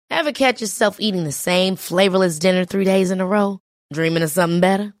Ever catch yourself eating the same flavorless dinner 3 days in a row? Dreaming of something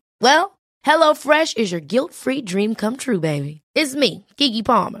better? Well, HelloFresh is your guilt-free dream come true, baby. It's me, Keke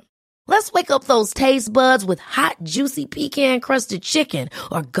Palmer. Let's wake up those taste buds with hot, juicy pecan-crusted chicken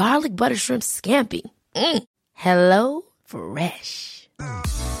or garlic butter shrimp scampi. Hello Fresh.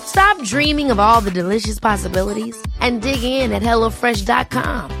 Stop dreaming of all the delicious possibilities and dig in at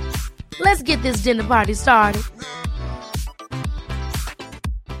HelloFresh.com. Let's get this dinner party started.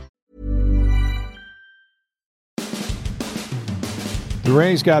 The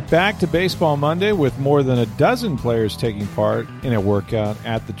Rays got back to baseball Monday with more than a dozen players taking part in a workout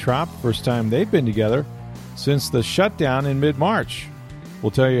at the Trop. First time they've been together since the shutdown in mid-March.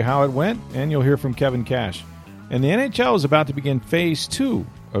 We'll tell you how it went, and you'll hear from Kevin Cash. And the NHL is about to begin Phase 2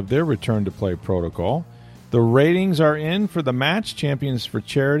 of their return-to-play protocol. The ratings are in for the match, Champions for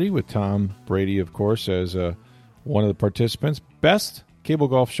Charity, with Tom Brady, of course, as one of the participants. Best cable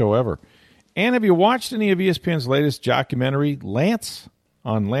golf show ever. And have you watched any of ESPN's latest documentary, Lance,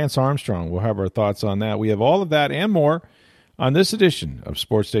 on Lance Armstrong? We'll have our thoughts on that. We have all of that and more on this edition of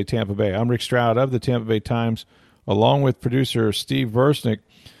Sports Day Tampa Bay. I'm Rick Stroud of the Tampa Bay Times, along with producer Steve Versnick.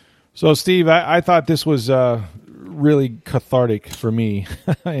 So, Steve, I thought this was really cathartic for me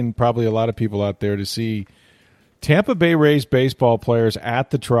and probably a lot of people out there to see Tampa Bay Rays baseball players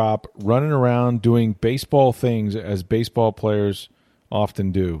at the Trop running around doing baseball things as baseball players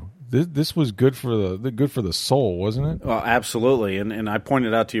often do. This was good for the soul, wasn't it? Well, absolutely. And I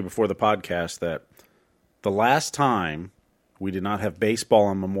pointed out to you before the podcast that the last time we did not have baseball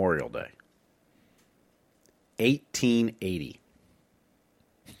on Memorial Day, 1880.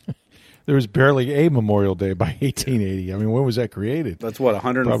 There was barely a Memorial Day by 1880. I mean, when was that created? That's what,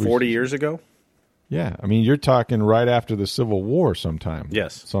 140 years ago? Yeah. I mean, you're talking right after the Civil War sometime.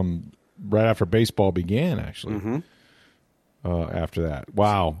 Yes. Right after baseball began, actually. Mm-hmm. After that.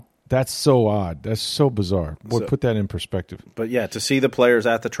 Wow. That's so odd. That's so bizarre. Put that in perspective. But yeah, to see the players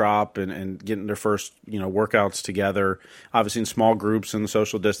at the Trop and getting their first workouts together, obviously in small groups and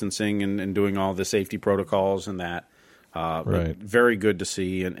social distancing and doing all the safety protocols and that, right. Very good to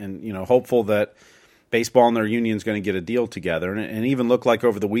see. And hopeful that baseball and their union is going to get a deal together. And even look like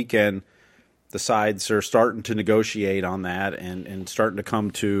over the weekend, the sides are starting to negotiate on that and starting to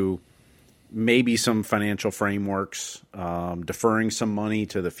come to maybe some financial frameworks, deferring some money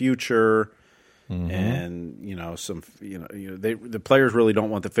to the future, and the players really don't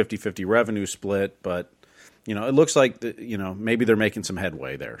want the 50-50 revenue split, but it looks like maybe they're making some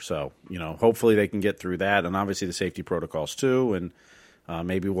headway there. So hopefully they can get through that, and obviously the safety protocols too, and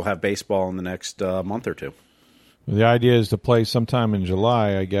maybe we'll have baseball in the next month or two. The idea is to play sometime in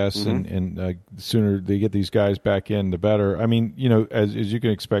July, I guess, and the sooner they get these guys back in, the better. I mean, as you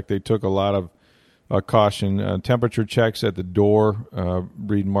can expect, they took a lot of caution. Temperature checks at the door.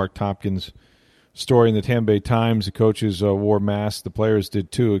 Reading Mark Tompkins' story in the Tampa Bay Times, the coaches wore masks. The players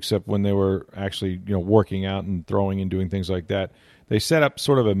did too, except when they were actually working out and throwing and doing things like that. They set up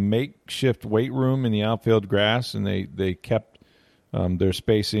sort of a makeshift weight room in the outfield grass, and they kept their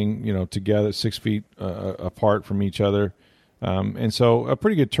spacing, together 6 feet apart from each other. And so a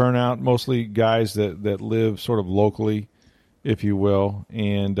pretty good turnout, mostly guys that live sort of locally, if you will.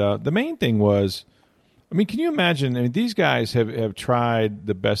 And the main thing was, can you imagine? These guys have tried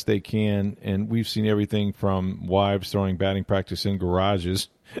the best they can, and we've seen everything from wives throwing batting practice in garages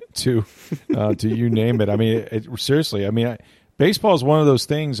to you name it. Seriously, baseball is one of those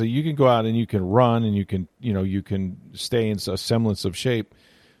things that you can go out and you can run and you can stay in a semblance of shape,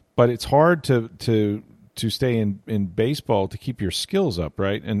 but it's hard to stay in baseball to keep your skills up,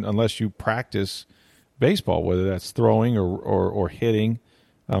 right? And unless you practice baseball, whether that's throwing or hitting,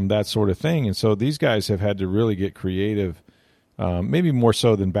 that sort of thing. And so these guys have had to really get creative, maybe more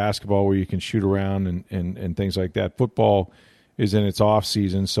so than basketball, where you can shoot around and things like that. Football is in its off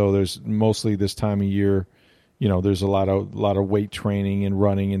season, so there's mostly this time of year. There's a lot of weight training and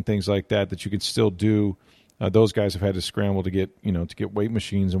running and things like that you could still do. Those guys have had to scramble to get weight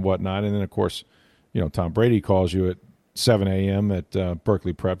machines and whatnot. And then, of course, Tom Brady calls you at 7 a.m. at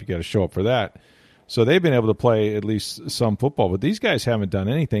Berkeley Prep. You got to show up for that. So they've been able to play at least some football, but these guys haven't done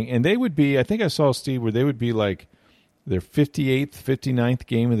anything. And they would be, I think I saw, Steve, where they would be like their 58th, 59th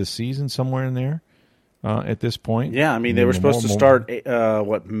game of the season, somewhere in there. At this point. Yeah, they were supposed to start,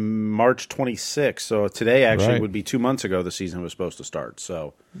 March 26th. So today actually would be 2 months ago the season was supposed to start.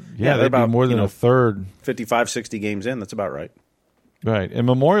 So yeah, they're about more than a third. 55, 60 games in, that's about right. Right. And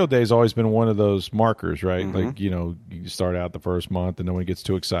Memorial Day has always been one of those markers, right? Like, you start out the first month and no one gets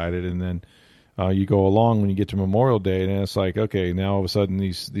too excited, and then you go along when you get to Memorial Day, and it's like, okay, now all of a sudden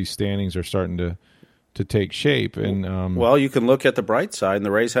these standings are starting to to take shape. And well, you can look at the bright side, and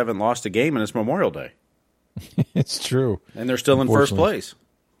the Rays haven't lost a game, and it's Memorial Day. It's true, and they're still in first place.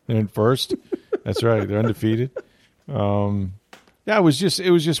 They're in first. That's right. They're undefeated. Yeah, it was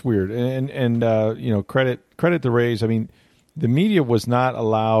just weird, and credit the Rays. I mean, the media was not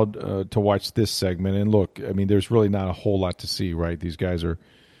allowed to watch this segment. And look, I mean, there's really not a whole lot to see, right? These guys are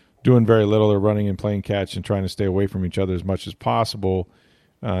doing very little. They're running and playing catch and trying to stay away from each other as much as possible.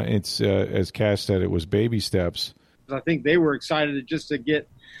 It's as Cash said, it was baby steps. I think they were excited just to get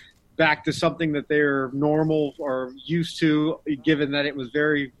back to something that they're normal or used to, given that it was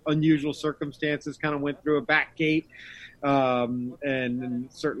very unusual circumstances, kind of went through a back gate. And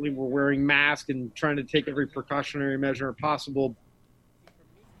certainly we're wearing masks and trying to take every precautionary measure possible.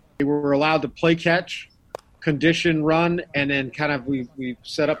 They were allowed to play catch, condition run, and then kind of we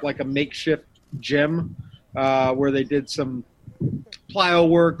set up like a makeshift gym where they did some plyo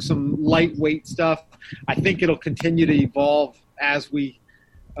work, some lightweight stuff. I think it'll continue to evolve as we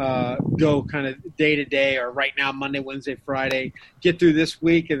go kind of day to day, or right now Monday, Wednesday, Friday, get through this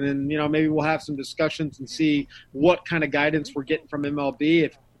week, and then maybe we'll have some discussions and see what kind of guidance we're getting from MLB.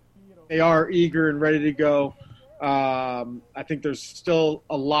 If they are eager and ready to go, I think there's still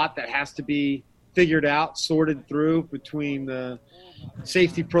a lot that has to be figured out, sorted through between the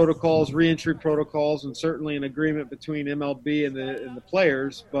safety protocols, reentry protocols, and certainly an agreement between MLB and the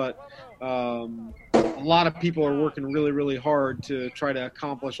players. But a lot of people are working really, really hard to try to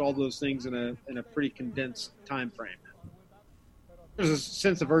accomplish all those things in a pretty condensed time frame. There's a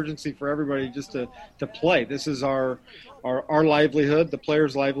sense of urgency for everybody just to play. This is our livelihood, the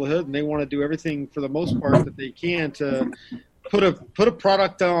players' livelihood, and they want to do everything for the most part that they can to put a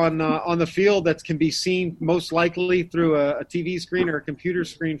product on the field that can be seen most likely through a TV screen or a computer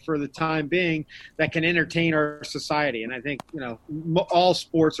screen for the time being, that can entertain our society. And I think all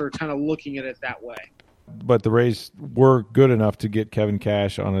sports are kind of looking at it that way. But the Rays were good enough to get Kevin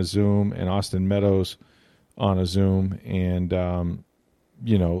Cash on a Zoom and Austin Meadows on a Zoom, and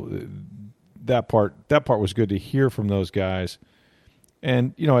that part was good to hear from those guys.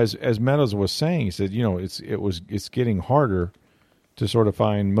 And as Meadows was saying, he said it's getting harder to sort of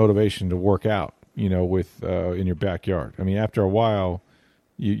find motivation to work out with in your backyard. I mean, after a while,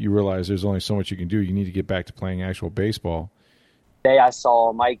 you realize there's only so much you can do. You need to get back to playing actual baseball. Today I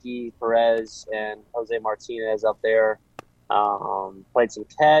saw Mikey Perez and Jose Martinez up there, played some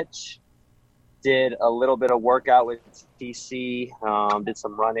catch, did a little bit of workout with TC, did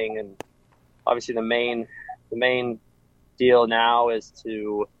some running, and obviously the main deal now is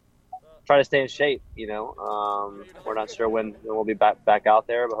to try to stay in shape. We're not sure when we'll be back out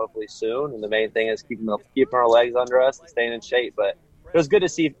there, but hopefully soon. And the main thing is keeping our legs under us and staying in shape. But it was good to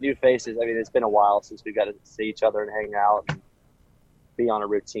see new faces. I mean, it's been a while since we got to see each other and hang out and be on a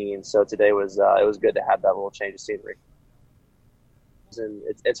routine. So today was it was good to have that little change of scenery. And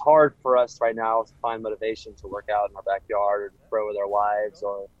it's hard for us right now to find motivation to work out in our backyard or to throw with our wives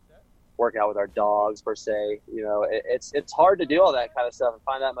or work out with our dogs per se. It's hard to do all that kind of stuff and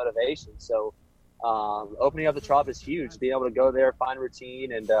find that motivation. So opening up the Trop is huge. Being able to go there, find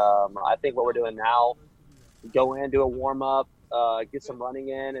routine, and I think what we're doing now, go in, do a warm up, get some running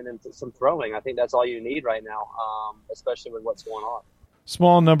in, and then some throwing. I think that's all you need right now, especially with what's going on.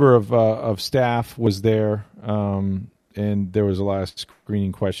 Small number of staff was there, and there was a lot of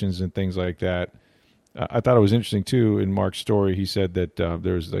screening questions and things like that. I thought it was interesting, too, in Mark's story, he said that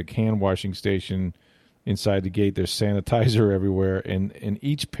there's a hand-washing station inside the gate. There's sanitizer everywhere, and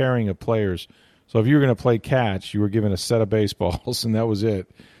each pairing of players. So if you were going to play catch, you were given a set of baseballs, and that was it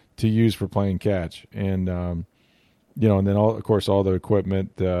to use for playing catch. And, and then, all the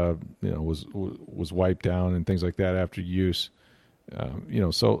equipment, was wiped down and things like that after use.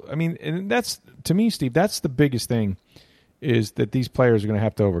 So, I mean, and that's, to me, Steve, that's the biggest thing, is that these players are going to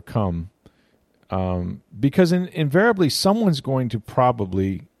have to overcome. Because invariably someone's going to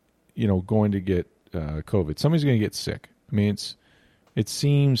probably, going to get COVID. Somebody's going to get sick. I mean, it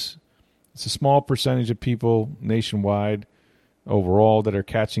seems it's a small percentage of people nationwide overall that are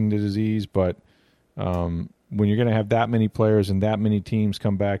catching the disease, but when you're going to have that many players and that many teams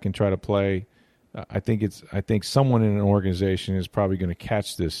come back and try to play, I think someone in an organization is probably going to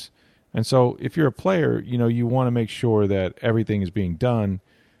catch this. And so if you're a player, you want to make sure that everything is being done,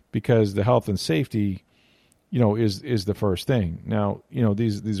 because the health and safety, is the first thing. Now,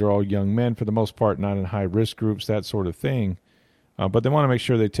 these are all young men for the most part, not in high risk groups, that sort of thing. But they want to make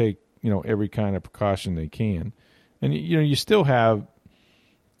sure they take, every kind of precaution they can. And, you still have,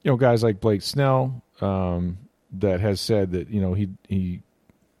 guys like Blake Snell that has said that, he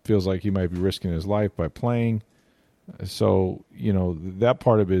feels like he might be risking his life by playing. So that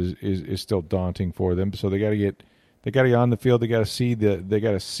part of it is still daunting for them. So they got to get on the field. They got to see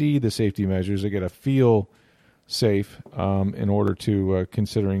the safety measures. They got to feel safe in order to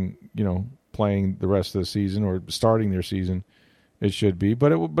considering playing the rest of the season or starting their season. It should be,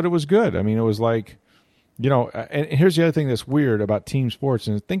 but it was good. I mean, it was like, and here's the other thing that's weird about team sports,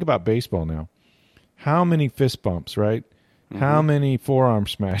 and think about baseball now. How many fist bumps, right? Mm-hmm. How many forearm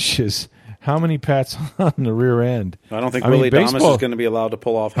smashes? How many pats on the rear end? I don't think Willie Adames is going to be allowed to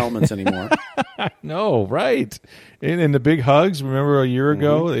pull off helmets anymore. No, right. And the big hugs, remember a year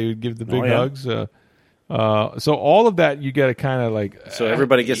ago, they would give the big hugs. So all of that, you got to kind of like. So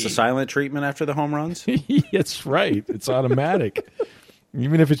everybody gets the silent treatment after the home runs. That's right. It's automatic.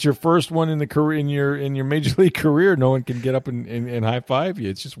 Even if it's your first one in the career in your major league career, no one can get up and high five you.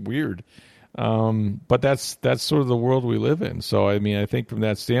 It's just weird. But that's sort of the world we live in. So I mean, I think from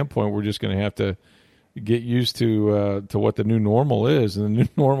that standpoint, we're just going to have to get used to what the new normal is, and the new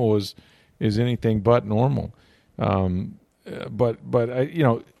normal is anything but normal. But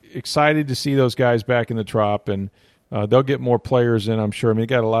I excited to see those guys back in the Trop, and they'll get more players in, I'm sure. I mean, they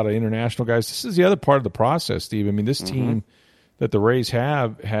got a lot of international guys. This is the other part of the process, Steve. I mean, this team that the Rays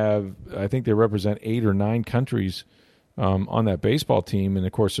have I think they represent 8 or 9 countries on that baseball team, and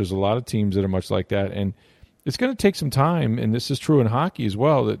of course, there's a lot of teams that are much like that, and it's going to take some time. And this is true in hockey as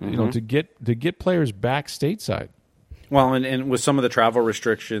well. That to get players back stateside. Well, and with some of the travel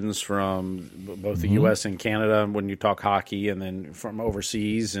restrictions from both the U.S. and Canada, when you talk hockey, and then from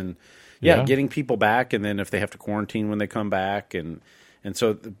overseas, and getting people back, and then if they have to quarantine when they come back, and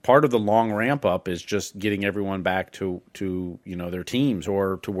so part of the long ramp up is just getting everyone back to their teams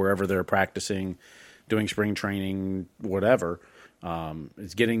or to wherever they're practicing, doing spring training, whatever.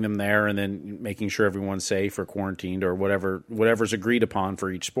 It's getting them there and then making sure everyone's safe or quarantined or whatever's agreed upon for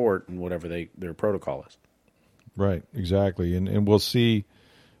each sport and whatever their protocol is. Right, exactly, and we'll see,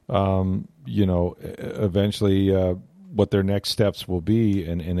 eventually what their next steps will be,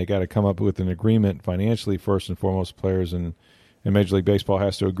 and they got to come up with an agreement financially first and foremost. Players and Major League Baseball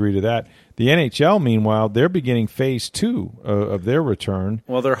has to agree to that. The NHL, meanwhile, they're beginning phase 2 of their return.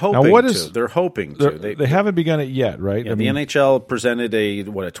 Well, they're hoping to. They're hoping to. They haven't begun it yet, right? Yeah, the NHL presented a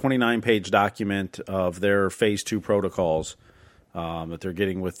 29-page document of their phase 2 protocols. That they're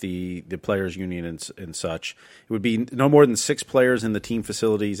getting with the players' union and such. It would be no more than 6 players in the team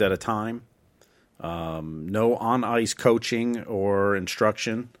facilities at a time. No on-ice coaching or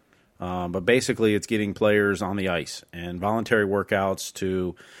instruction. But basically it's getting players on the ice and voluntary workouts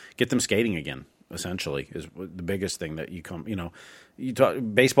to get them skating again, essentially, is the biggest thing that you talk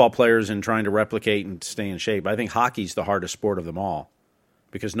baseball players and trying to replicate and stay in shape. I think hockey's the hardest sport of them all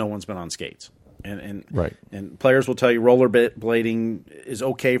because no one's been on skates. And players will tell you rollerblading is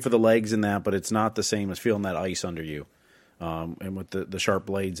okay for the legs and that, but it's not the same as feeling that ice under you, and with the sharp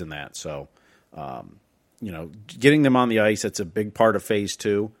blades and that. So, getting them on the ice, that's a big part of phase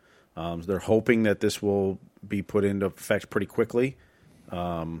 2. They're hoping that this will be put into effect pretty quickly.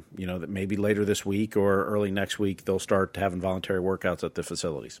 That maybe later this week or early next week they'll start having voluntary workouts at the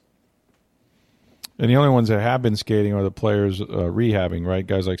facilities. And the only ones that have been skating are the players rehabbing, right?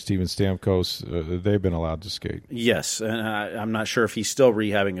 Guys like Steven Stamkos, they've been allowed to skate. Yes, and I'm not sure if he's still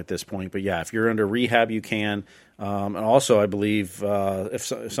rehabbing at this point, but yeah, if you're under rehab, you can. And also, I believe if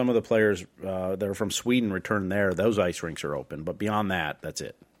some of the players that are from Sweden return there, those ice rinks are open. But beyond that, that's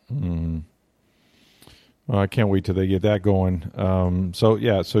it. Mm-hmm. Well, I can't wait till they get that going. So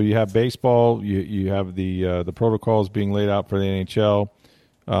you have baseball, you have the protocols being laid out for the NHL.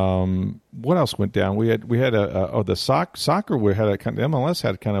 What else went down? We had the soccer. The MLS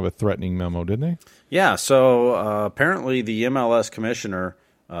had kind of a threatening memo, didn't they? Yeah. So apparently the MLS commissioner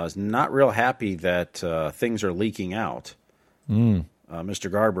is not real happy that things are leaking out.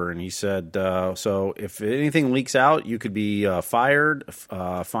 Mr. Garber, and he said, so if anything leaks out, you could be fired,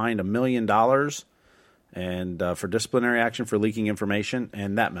 fined $1 million, and for disciplinary action for leaking information.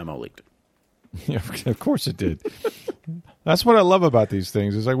 And that memo leaked. Yeah, of course it did. That's what I love about these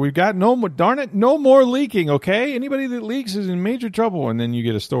things. It's like we've got no more leaking. Okay, anybody that leaks is in major trouble. And then you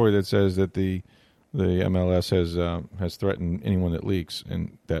get a story that says that the MLS has threatened anyone that leaks,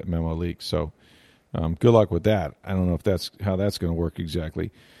 and that memo leaks. So good luck with that. I don't know if that's how that's going to work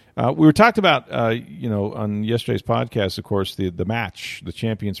exactly. We were talked about on yesterday's podcast, of course, the match, the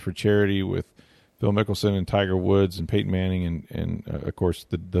Champions for Charity with Phil Mickelson and Tiger Woods and Peyton Manning and of course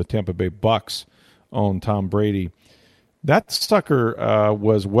the Tampa Bay Bucks own Tom Brady. That sucker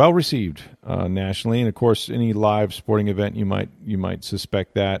was well received nationally, and of course any live sporting event you might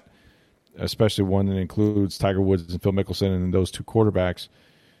suspect that, especially one that includes Tiger Woods and Phil Mickelson and those two quarterbacks.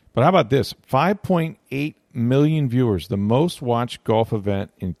 But how about this? 5.8 million viewers, the most watched golf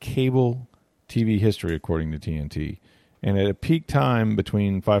event in cable TV history, according to TNT. And at a peak time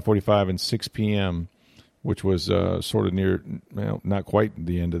between 5:45 and 6 p.m., which was sort of near, not quite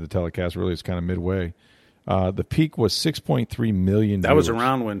the end of the telecast, really, it's kind of midway. The peak was 6.3 million viewers. That was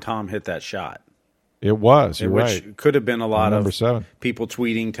around when Tom hit that shot. It was, you're which right. Could have been a lot of 7. people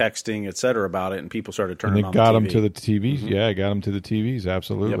tweeting, texting, et cetera, about it, and people started turning on the TV. And it got them TV. to the TVs. Mm-hmm. Yeah, it got them to the TVs,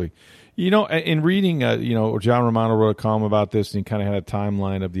 absolutely. Yep. You know, in reading, John Romano wrote a column about this, and he kind of had a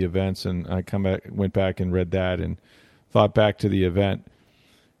timeline of the events, and I went back and read that and thought back to the event.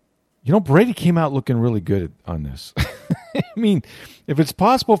 You know, Brady came out looking really good on this. I mean, if it's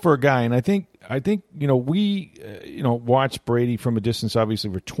possible for a guy, and I think we watched Brady from a distance,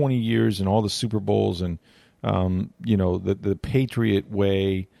 obviously for 20 years and all the Super Bowls and the Patriot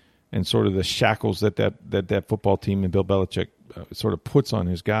way and sort of the shackles that football team and Bill Belichick sort of puts on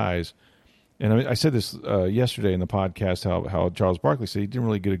his guys. And I said this yesterday in the podcast how Charles Barkley said he didn't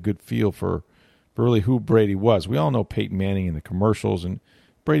really get a good feel for really who Brady was. We all know Peyton Manning in the commercials, and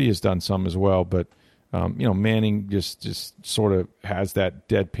Brady has done some as well, but Manning just sort of has that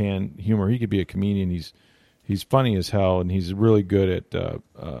deadpan humor. He could be a comedian. He's funny as hell, and he's really good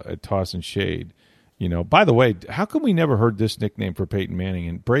at tossing shade. You know, by the way, how come we never heard this nickname for Peyton Manning?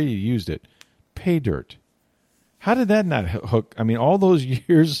 And Brady used it, pay dirt. How did that not hook? I mean, all those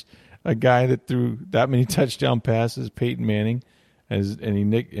years, a guy that threw that many touchdown passes, Peyton Manning,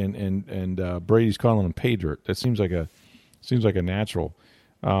 and Brady's calling him pay dirt. That seems like a natural.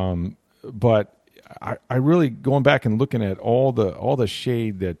 But I really, going back and looking at all the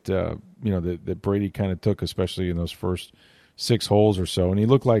shade that that Brady kind of took, especially in those first 6 holes or so, and he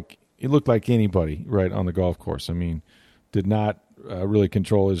looked like anybody right on the golf course. I mean, did not really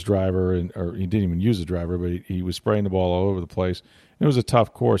control his driver, or he didn't even use the driver, but he was spraying the ball all over the place. It was a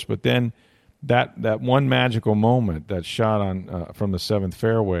tough course, but then that one magical moment, that shot on from the 7th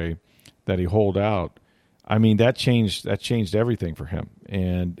fairway that he holed out. I mean, that changed everything for him,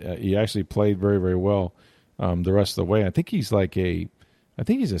 and he actually played very, very well the rest of the way. I think he's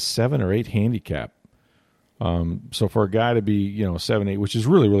a 7 or 8 handicap. So for a guy to be 7, 8, which is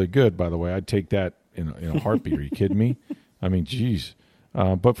really, really good, by the way, I'd take that in a heartbeat. Are you kidding me? I mean, geez.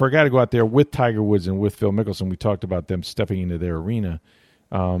 But for a guy to go out there with Tiger Woods and with Phil Mickelson, we talked about them stepping into their arena.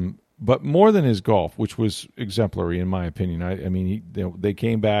 But more than his golf, which was exemplary in my opinion. I mean, they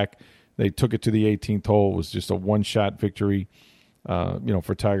came back. They took it to the 18th hole. It was just a one-shot victory,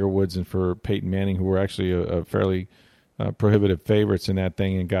 for Tiger Woods and for Peyton Manning, who were actually a fairly prohibitive favorites in that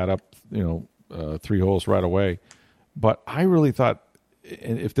thing and got up, 3 holes right away. But I really thought,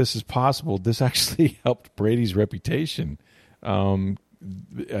 if this is possible, this actually helped Brady's reputation. I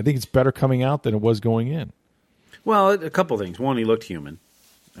think it's better coming out than it was going in. Well, a couple things. One, he looked human.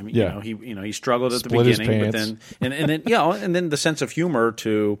 I mean, yeah. He struggled at the Split beginning, his but pants. and then the sense of humor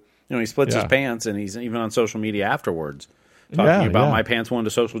to. He splits his pants, and he's even on social media afterwards talking about my pants wanting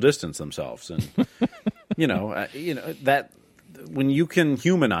to social distance themselves, and that when you can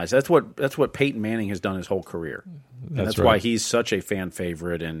humanize, that's what Peyton Manning has done his whole career, and that's right. why he's such a fan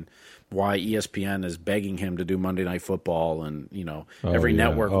favorite, and why ESPN is begging him to do Monday Night Football, and every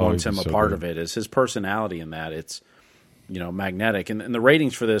network wants him a part of it. Is his personality in that it's magnetic, and the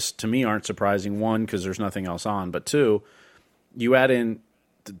ratings for this to me aren't surprising. One, because there's nothing else on, but two, you add in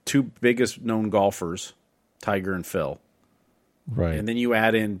the 2 biggest known golfers, Tiger and Phil. Right. And then you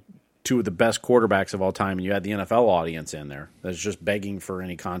add in 2 of the best quarterbacks of all time, and you add the NFL audience in there that's just begging for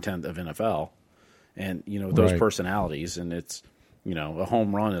any content of NFL. And, those personalities, and it's, a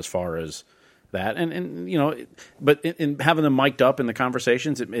home run as far as that. And but in having them mic'd up in the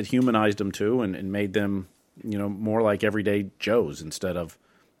conversations, it humanized them too, and made them, more like everyday Joes instead of,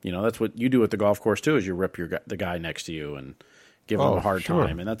 that's what you do at the golf course too, is you rip the guy next to you and give them a hard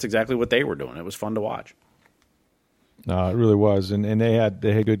time, and that's exactly what they were doing. It was fun to watch. No, it really was, and they had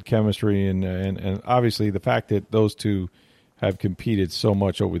good chemistry, and obviously the fact that those two have competed so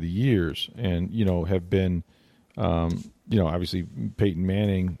much over the years, and have been, obviously Peyton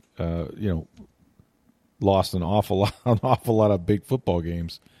Manning, lost an awful lot of big football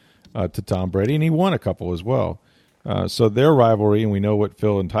games to Tom Brady, and he won a couple as well. So their rivalry, and we know what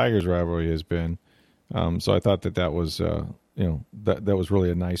Phil and Tiger's rivalry has been. So I thought that was. That was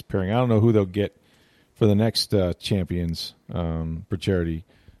really a nice pairing. I don't know who they'll get for the next champions for charity,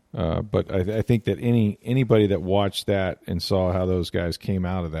 but I think that anybody that watched that and saw how those guys came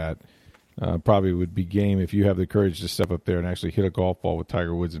out of that probably would be game if you have the courage to step up there and actually hit a golf ball with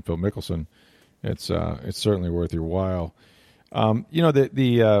Tiger Woods and Phil Mickelson. It's certainly worth your while.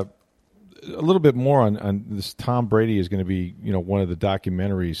 a little bit more on this. Tom Brady is going to be, one of the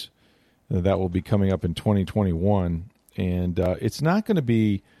documentaries that will be coming up in 2021, and it's not going to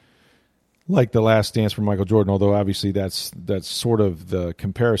be like The Last Dance for Michael Jordan, although obviously that's sort of the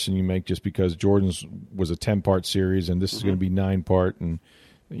comparison you make, just because Jordan's was a 10-part series and this is going to be 9-part, and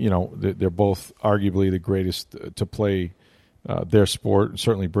they're both arguably the greatest to play their sport.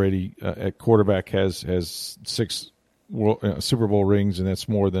 Certainly Brady at quarterback has 6 Super Bowl rings, and that's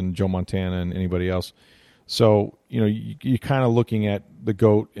more than Joe Montana and anybody else. So you're kind of looking at the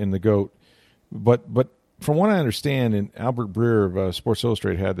GOAT and the GOAT, but from what I understand, and Albert Breer of Sports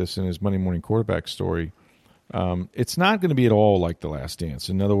Illustrated had this in his Monday Morning Quarterback story, it's not going to be at all like The Last Dance.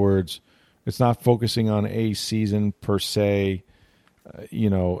 In other words, it's not focusing on a season per se.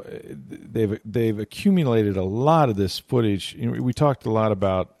 They've accumulated a lot of this footage. We talked a lot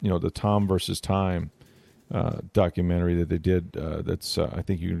about the Tom versus Time documentary that they did. That's I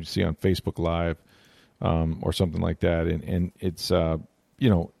think you can see on Facebook Live or something like that, and it's.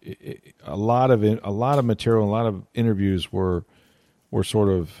 A lot of material, a lot of interviews were sort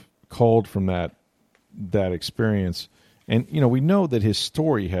of culled from that experience, and we know that his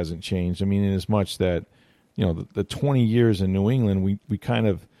story hasn't changed. I mean, in as much that the 20 years in New England, we kind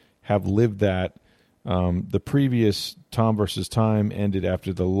of have lived that. The previous Tom versus Time ended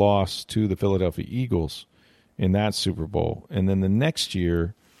after the loss to the Philadelphia Eagles in that Super Bowl, and then the next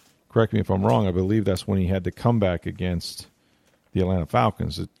year, correct me if I'm wrong, I believe that's when he had the comeback against the Atlanta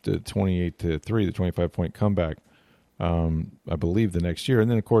Falcons, the 28-3, the 25-point comeback, I believe the next year. And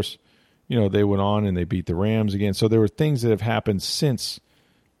then, of course, they went on and they beat the Rams again. So there were things that have happened since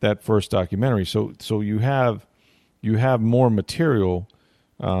that first documentary. So you have more material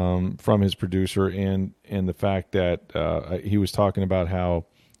from his producer, and the fact that he was talking about how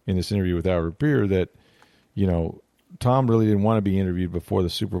in this interview with Albert Breer that Tom really didn't want to be interviewed before the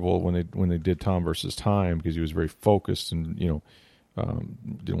Super Bowl when they did Tom versus Time, because he was very focused and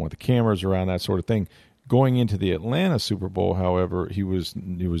didn't want the cameras around, that sort of thing. Going into the Atlanta Super Bowl, however, he was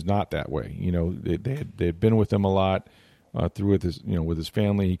not that way. They had been with him a lot through with his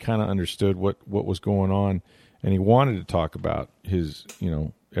family. He kind of understood what was going on, and he wanted to talk about his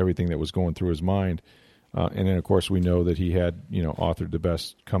everything that was going through his mind. And then of course we know that he had authored the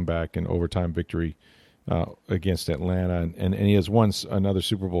best comeback and overtime victory against Atlanta, and he has won another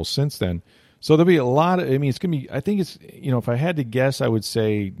Super Bowl since then. So there'll be a lot of, it's going to be, I think it's, if I had to guess, I would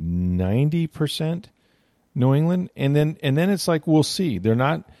say 90% New England. And then it's like, we'll see. They're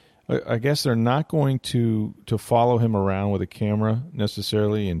not, I guess they're not going to follow him around with a camera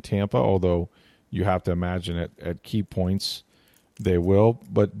necessarily in Tampa, although you have to imagine at key points they will.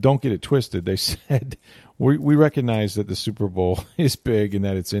 But don't get it twisted. They said, we recognize that the Super Bowl is big and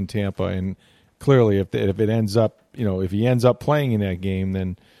that it's in Tampa, and clearly, if it ends up, if he ends up playing in that game,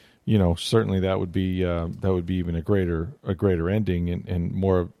 then, certainly that would be even a greater ending and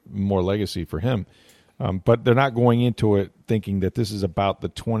more legacy for him. But they're not going into it thinking that this is about the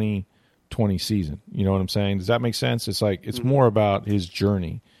 2020 season. You know what I'm saying? Does that make sense? It's like it's more about his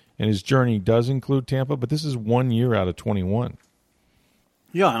journey, and his journey does include Tampa, but this is 1 year out of 21.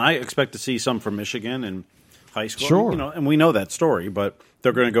 Yeah, and I expect to see some from Michigan and high school. Sure, and we know that story, but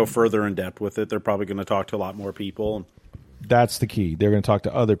they're going to go further in depth with it. They're probably going to talk to a lot more people. That's the key. They're going to talk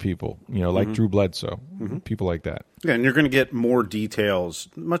to other people, like Drew Bledsoe, people like that. Yeah, and you're going to get more details,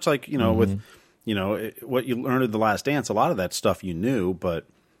 much like, with, what you learned in The Last Dance. A lot of that stuff you knew, but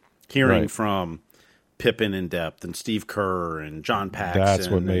hearing from Pippen in depth and Steve Kerr and John Paxson. That's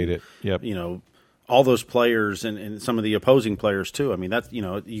what made it. Yep. All those players and some of the opposing players too. I mean, that's,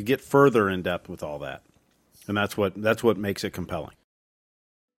 you get further in depth with all that. And that's what makes it compelling.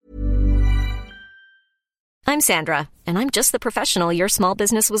 I'm Sandra, and I'm just the professional your small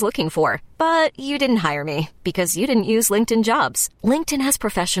business was looking for. But you didn't hire me because you didn't use LinkedIn Jobs. LinkedIn has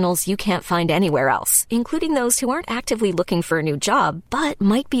professionals you can't find anywhere else, including those who aren't actively looking for a new job, but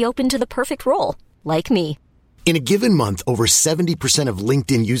might be open to the perfect role, like me. In a given month, over 70% of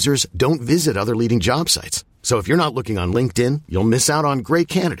LinkedIn users don't visit other leading job sites. So if you're not looking on LinkedIn, you'll miss out on great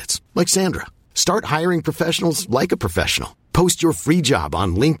candidates, like Sandra. Start hiring professionals like a professional. Post your free job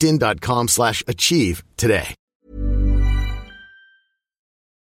on linkedin.com/achieve today.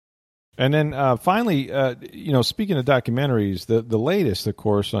 And then finally, speaking of documentaries, the latest, of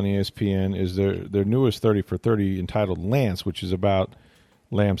course, on ESPN is their newest 30 for 30 entitled Lance, which is about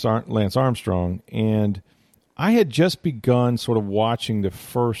Lance Armstrong. And I had just begun sort of watching the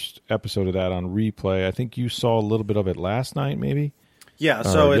first episode of that on replay. I think you saw a little bit of it last night, maybe? Yeah,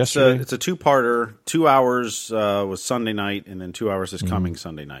 so it's a two-parter. 2 hours was Sunday night, and then 2 hours is coming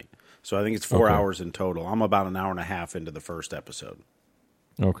Sunday night. So I think it's 4 hours in total. I'm about an hour and a half into the first episode.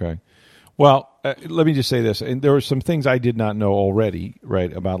 Okay. Well, let me just say this. And there were some things I did not know already,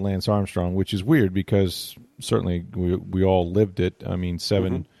 right, about Lance Armstrong, which is weird because certainly we all lived it. I mean,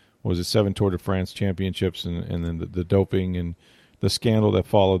 seven Tour de France championships and then the doping and the scandal that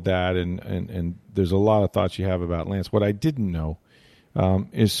followed that. And there's a lot of thoughts you have about Lance. What I didn't know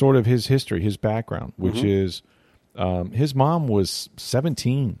is sort of his history, his background, which is his mom was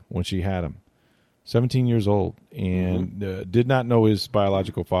 17 when she had him. 17 years old, and did not know his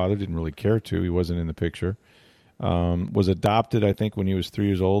biological father, didn't really care to. He wasn't in the picture. Was adopted, I think, when he was 3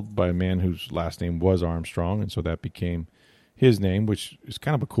 years old by a man whose last name was Armstrong, and so that became his name, which is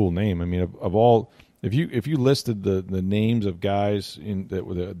kind of a cool name. I mean, of all, if you listed the names of guys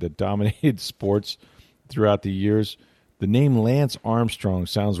that dominated sports throughout the years, the name Lance Armstrong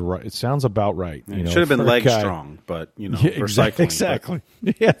sounds right. It sounds about right. It should have been Leg Strong, but for cycling. Exactly.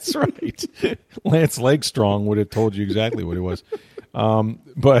 Yeah, that's right. Lance Leg Strong would have told you exactly what it was.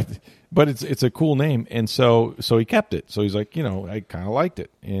 But it's a cool name, and so he kept it. So he's like, I kind of liked it,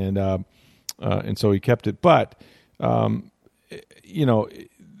 and so he kept it. But the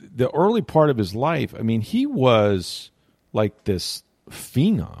early part of his life, I mean, he was like this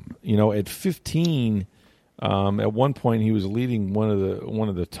phenom. At 15. At one point, he was leading one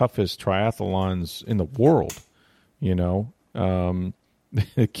of the toughest triathlons in the world. The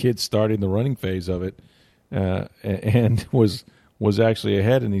kid starting the running phase of it, and was actually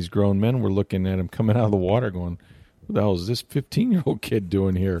ahead. And these grown men were looking at him coming out of the water, going, "What the hell is this 15-year-old kid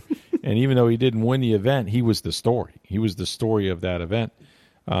doing here?" And even though he didn't win the event, he was the story. He was the story of that event,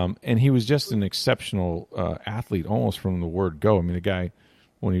 and he was just an exceptional athlete, almost from the word go. I mean, the guy.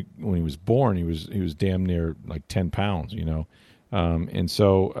 When he was born, he was damn near like 10 pounds, and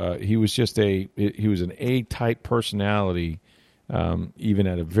so he was just he was an A-type personality, even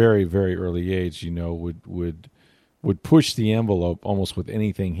at a very, very early age. Would push the envelope almost with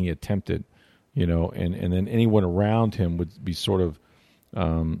anything he attempted, and then anyone around him would be sort of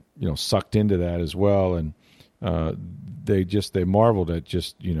sucked into that as well, and they marveled at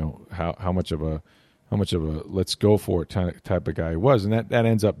just how much of a let's go for it type of guy he was. And that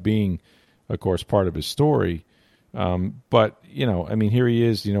ends up being, of course, part of his story. But, I mean, here he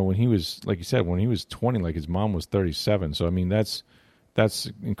is, when he was, like you said, when he was 20, like his mom was 37. So, I mean, that's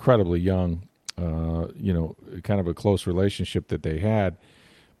incredibly young, kind of a close relationship that they had.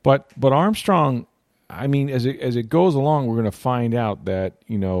 But Armstrong, I mean, as it goes along, we're going to find out that,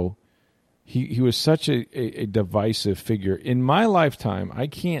 he was such a divisive figure. In my lifetime, I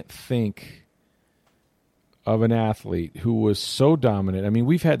can't think of an athlete who was so dominant. I mean,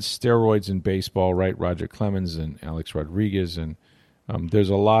 we've had steroids in baseball, right? Roger Clemens and Alex Rodriguez, and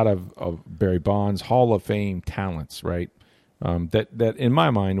there's a lot of Barry Bonds, Hall of Fame talents, right? That in my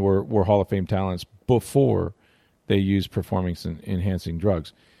mind were Hall of Fame talents before they used performance-enhancing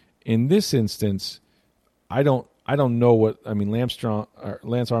drugs. In this instance, I don't know what. I mean, Lance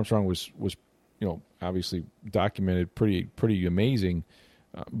Armstrong was obviously documented pretty amazing,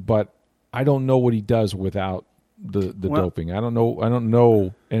 but I don't know what he does without the doping. I don't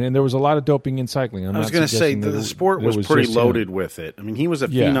know. And there was a lot of doping in cycling. I was going to say the sport was pretty loaded with it. I mean, he was a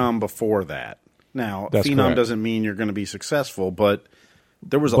phenom before that. Now, That's phenom correct. doesn't mean you're going to be successful, but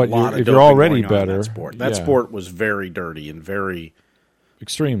there was a lot of doping if you're already going on in better, that sport. That sport was very dirty and very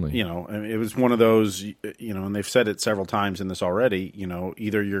extremely. It was one of those, and they've said it several times in this already,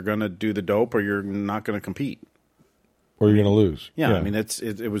 either you're going to do the dope or you're not going to compete. Or you're going to lose. Yeah, I mean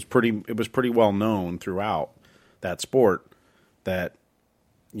it was pretty well known throughout that sport that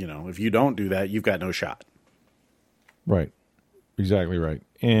if you don't do that, you've got no shot. Right, exactly right.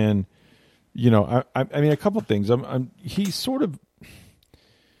 And I mean a couple things. He sort of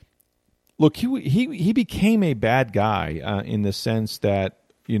look. He became a bad guy in the sense that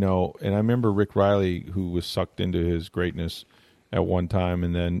and I remember Rick Riley, who was sucked into his greatness at one time,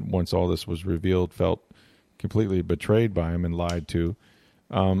 and then once all this was revealed, felt completely betrayed by him and lied to.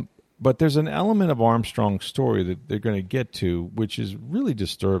 But there's an element of Armstrong's story that they're going to get to, which is really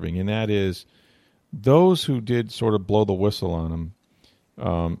disturbing, and that is those who did sort of blow the whistle on him,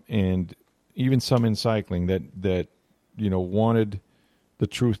 and even some in cycling that wanted the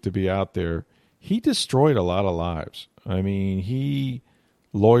truth to be out there. He destroyed a lot of lives. I mean, he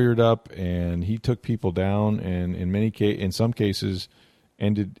lawyered up and he took people down, and in some cases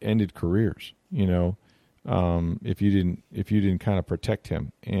ended careers. If you didn't kind of protect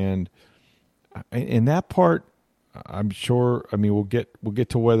him, and in that part, I'm sure. I mean, we'll get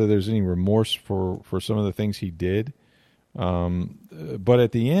to whether there's any remorse for some of the things he did, but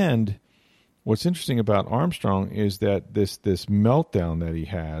at the end, what's interesting about Armstrong is that this meltdown that he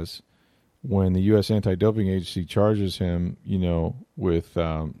has when the U.S. Anti-Doping Agency charges him, with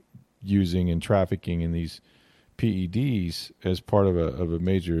using and trafficking in these PEDs as part of a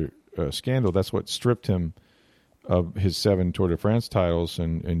major scandal. That's what stripped him of his 7 Tour de France titles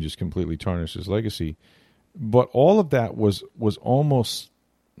and just completely tarnished his legacy. But all of that was almost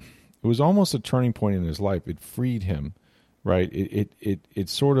a turning point in his life. It freed him, right? It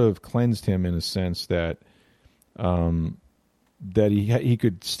sort of cleansed him in a sense that that he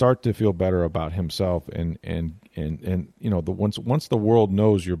could start to feel better about himself and once the world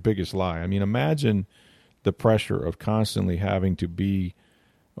knows your biggest lie. I mean, imagine the pressure of constantly having to be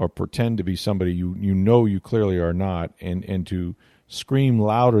or pretend to be somebody you clearly are not, and to scream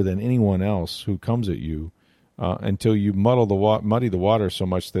louder than anyone else who comes at you until you muddy the water so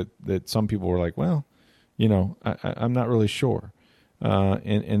much that some people were like, well, I'm not really sure,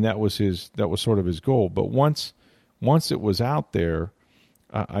 and that was sort of his goal. But once it was out there,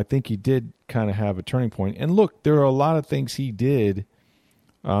 I think he did kind of have a turning point. And look, there are a lot of things he did,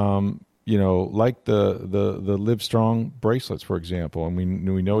 like the Live Strong bracelets, for example. And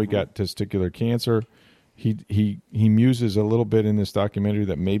we know he got testicular cancer. He muses a little bit in this documentary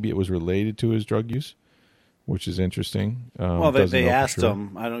that maybe it was related to his drug use, which is interesting. Well, they asked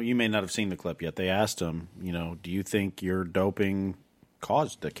him. You may not have seen the clip yet. They asked him, do you think your doping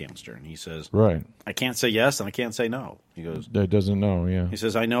caused the cancer? And he says, right, I can't say yes and I can't say no. He goes, that doesn't know. Yeah. He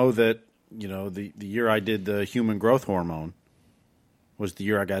says, I know that, the year I did the human growth hormone was the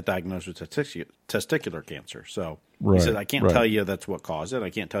year I got diagnosed with testicular cancer. So he said, I can't tell you that's what caused it. I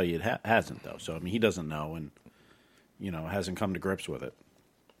can't tell you it hasn't, though. So, I mean, he doesn't know and, hasn't come to grips with it.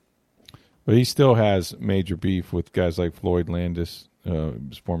 But he still has major beef with guys like Floyd Landis,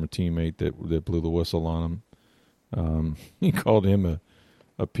 his former teammate that blew the whistle on him. He called him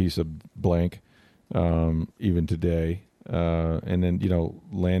a piece of blank, even today. And then,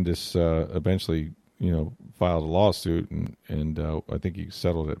 Landis eventually, filed a lawsuit, and I think he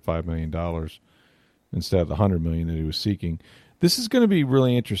settled at $5 million instead of the $100 million that he was seeking. This is going to be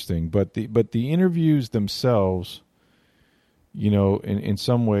really interesting, but the interviews themselves, in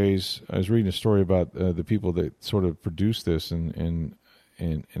some ways, I was reading a story about the people that sort of produced this and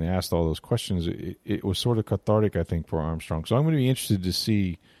asked all those questions. It was sort of cathartic, I think, for Armstrong. So I'm going to be interested to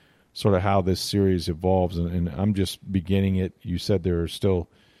see sort of how this series evolves, and I'm just beginning it. You said there are still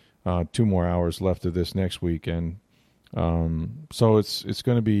 2 more hours left of this next week, and so it's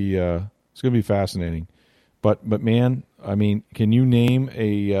going to be fascinating. But man, I mean, can you name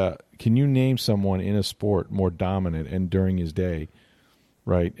someone in a sport more dominant and during his day,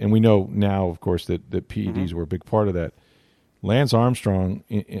 right? And we know now, of course, that PEDs were a big part of that. Lance Armstrong,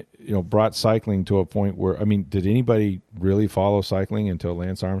 brought cycling to a point where, I mean, did anybody really follow cycling until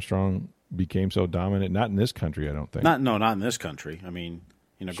Lance Armstrong became so dominant? Not in this country, I don't think. Not in this country. I mean,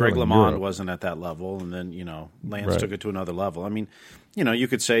 Greg LeMond wasn't at that level, and then, Lance took it to another level. I mean, you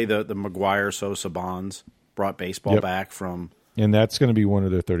could say the McGuire-Sosa bonds brought baseball back from. And that's going to be one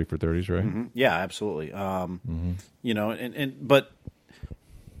of their 30 for 30s, right? Mm-hmm. Yeah, absolutely. But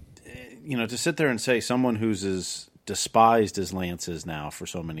to sit there and say someone who's as despised as Lance is now for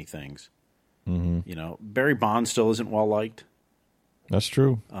so many things, Barry Bonds still isn't well liked. That's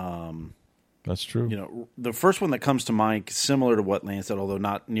true. That's true. The first one that comes to mind, similar to what Lance said, although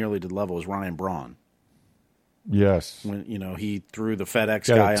not nearly to the level, is Ryan Braun. Yes. When he threw the FedEx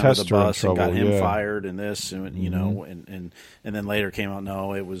guy under the bus and got him fired, and this, and and then later came out,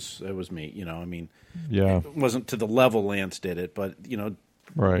 no, it was me. It wasn't to the level Lance did it, but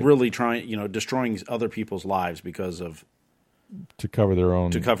really trying, destroying other people's lives because of to cover their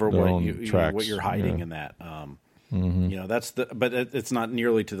own what you're hiding in that. But it's not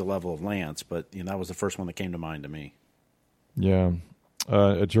nearly to the level of Lance, but that was the first one that came to mind to me. Yeah.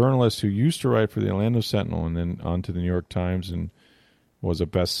 A journalist who used to write for the Orlando Sentinel and then on to the New York Times and was a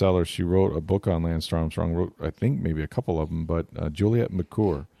bestseller. She wrote a book on Lance Armstrong, wrote, I think, maybe a couple of them, but Juliette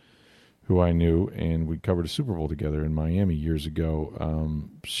McClure, who I knew, and we covered a Super Bowl together in Miami years ago.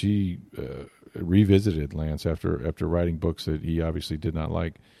 She revisited Lance after writing books that he obviously did not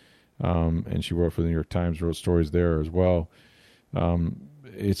like, and she wrote for the New York Times, wrote stories there as well.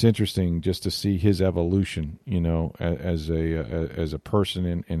 It's interesting just to see his evolution, as a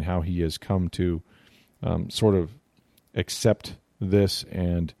person and how he has come to sort of accept this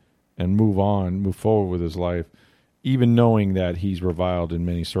and move forward with his life, even knowing that he's reviled in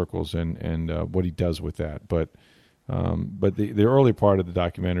many circles and what he does with that. But the early part of the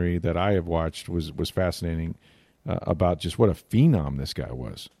documentary that I have watched was fascinating about just what a phenom this guy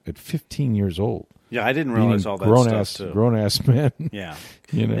was at 15 years old. Yeah, I didn't realize all that stuff too. Grown-ass men. Yeah.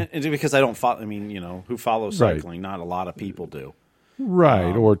 And because I don't follow, who follows cycling? Not a lot of people do.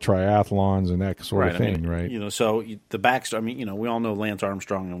 Right, or triathlons and that sort of thing, right? You know, so the backstory, I mean, you know, we all know Lance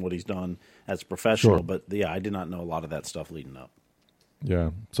Armstrong and what he's done as a professional, but I did not know a lot of that stuff leading up.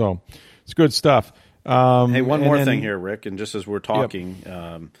 Yeah, so it's good stuff. Hey, one more thing here, Rick, and just as we're talking,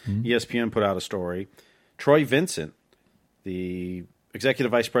 ESPN put out a story. Troy Vincent, the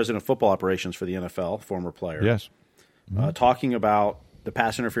executive vice president of football operations for the NFL, former player, yes, talking about the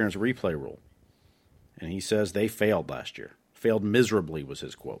pass interference replay rule. And he says they failed last year. Failed miserably was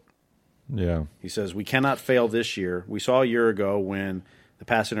his quote. Yeah. He says, we cannot fail this year. We saw a year ago when the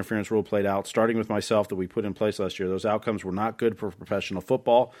pass interference rule played out, starting with myself that we put in place last year. Those outcomes were not good for professional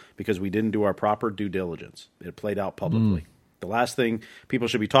football because we didn't do our proper due diligence. It played out publicly. The last thing people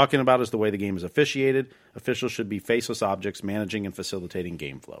should be talking about is the way the game is officiated. Officials should be faceless objects managing and facilitating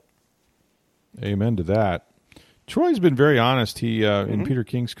game flow. Amen to that. Troy's been very honest. He in Peter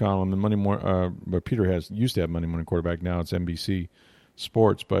King's column, but Peter used to have Monday Morning Quarterback. Now it's NBC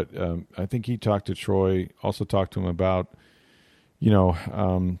Sports. But I think he talked to Troy, also talked to him about,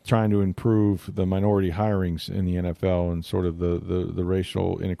 trying to improve the minority hirings in the NFL and sort of the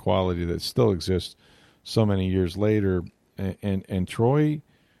racial inequality that still exists so many years later. And Troy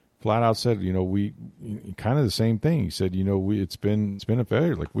flat out said, we kind of the same thing. He said, it's been a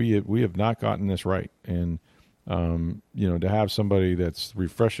failure. Like we have not gotten this right. And to have somebody that's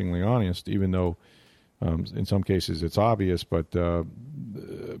refreshingly honest, even though in some cases it's obvious, but I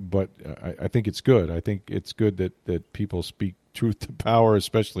think it's good. I think it's good that people speak truth to power,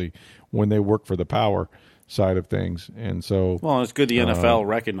 especially when they work for the power side of things. And so, well, it's good the NFL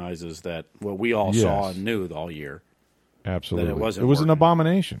recognizes that what we all saw and knew all year. Absolutely, that it was an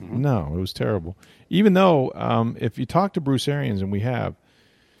abomination. No, it was terrible. Even though, if you talk to Bruce Arians, and we have,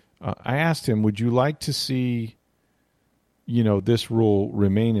 I asked him, would you like to see, this rule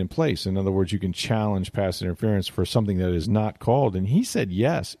remain in place? In other words, you can challenge pass interference for something that is not called. And he said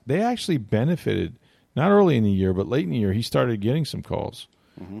yes. They actually benefited, not early in the year, but late in the year, he started getting some calls.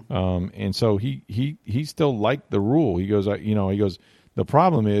 And so he still liked the rule. He goes, the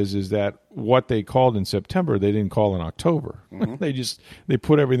problem is that what they called in September, they didn't call in October. They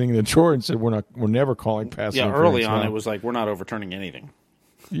put everything in the drawer and said, we're never calling pass interference. Yeah, early on it was like, we're not overturning anything.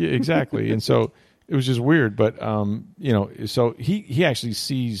 Yeah, exactly. And so it was just weird, but so he actually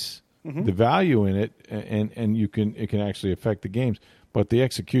sees the value in it, and it can actually affect the games. But the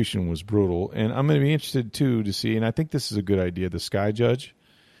execution was brutal, and I'm going to be interested too to see. And I think this is a good idea. The Sky Judge,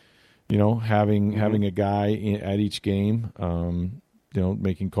 having a guy at each game,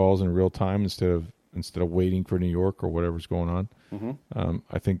 making calls in real time instead of waiting for New York or whatever's going on.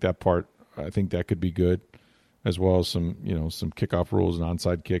 I think that could be good, as well as some kickoff rules and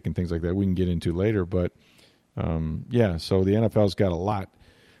onside kick and things like that we can get into later. But so the NFL's got a lot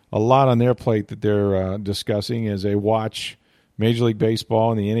on their plate that they're discussing as they watch Major League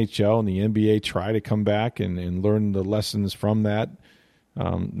Baseball and the NHL and the NBA try to come back and learn the lessons from that.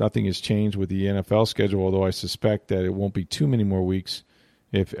 Nothing has changed with the NFL schedule, although I suspect that it won't be too many more weeks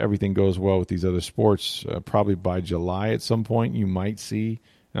if everything goes well with these other sports. Probably by July at some point you might see,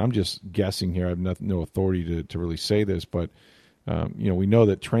 and I'm just guessing here, I have no authority to really say this, but we know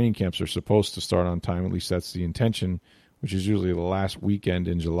that training camps are supposed to start on time, at least that's the intention, which is usually the last weekend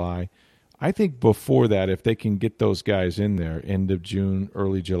in July. I think before that, if they can get those guys in there, end of June,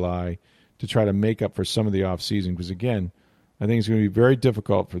 early July, to try to make up for some of the offseason, because again, I think it's going to be very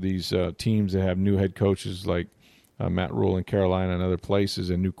difficult for these teams that have new head coaches like Matt Rule in Carolina and other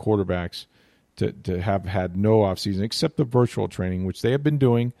places, and new quarterbacks to have had no offseason except the virtual training, which they have been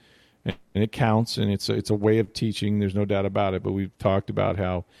doing, and it counts, and it's a way of teaching. There's no doubt about it. But we've talked about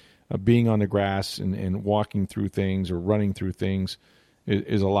how being on the grass and walking through things or running through things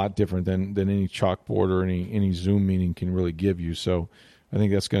is a lot different than any chalkboard or any Zoom meeting can really give you. So I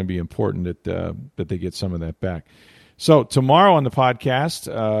think that's going to be important that they get some of that back. So tomorrow on the podcast,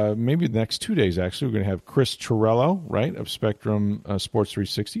 maybe the next 2 days, actually, we're going to have Chris Torello, right, of Spectrum Sports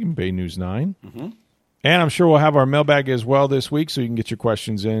 360 and Bay News 9. And I'm sure we'll have our mailbag as well this week, so you can get your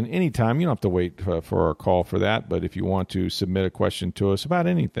questions in anytime. You don't have to wait for our call for that, but if you want to submit a question to us about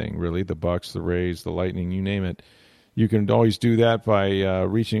anything, really, the Bucks, the Rays, the Lightning, you name it, you can always do that by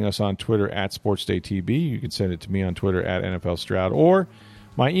reaching us on Twitter at SportsDayTB. You can send it to me on Twitter at NFLStroud, or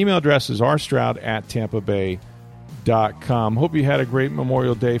my email address is rstroud@tampabay.com. Hope you had a great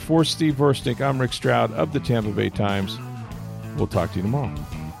Memorial Day. For Steve Versnick, I'm Rick Stroud of the Tampa Bay Times. We'll talk to you tomorrow.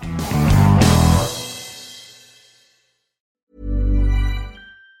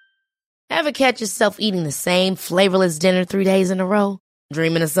 Ever catch yourself eating the same flavorless dinner 3 days in a row?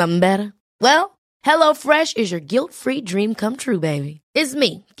 Dreaming of something better? Well, HelloFresh is your guilt-free dream come true, baby. It's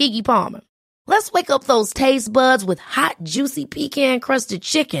me, Keke Palmer. Let's wake up those taste buds with hot, juicy pecan-crusted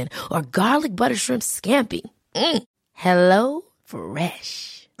chicken or garlic butter shrimp scampi. Hello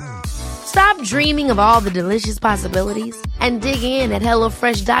Fresh. Stop dreaming of all the delicious possibilities and dig in at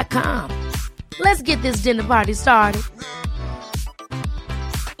HelloFresh.com. Let's get this dinner party started.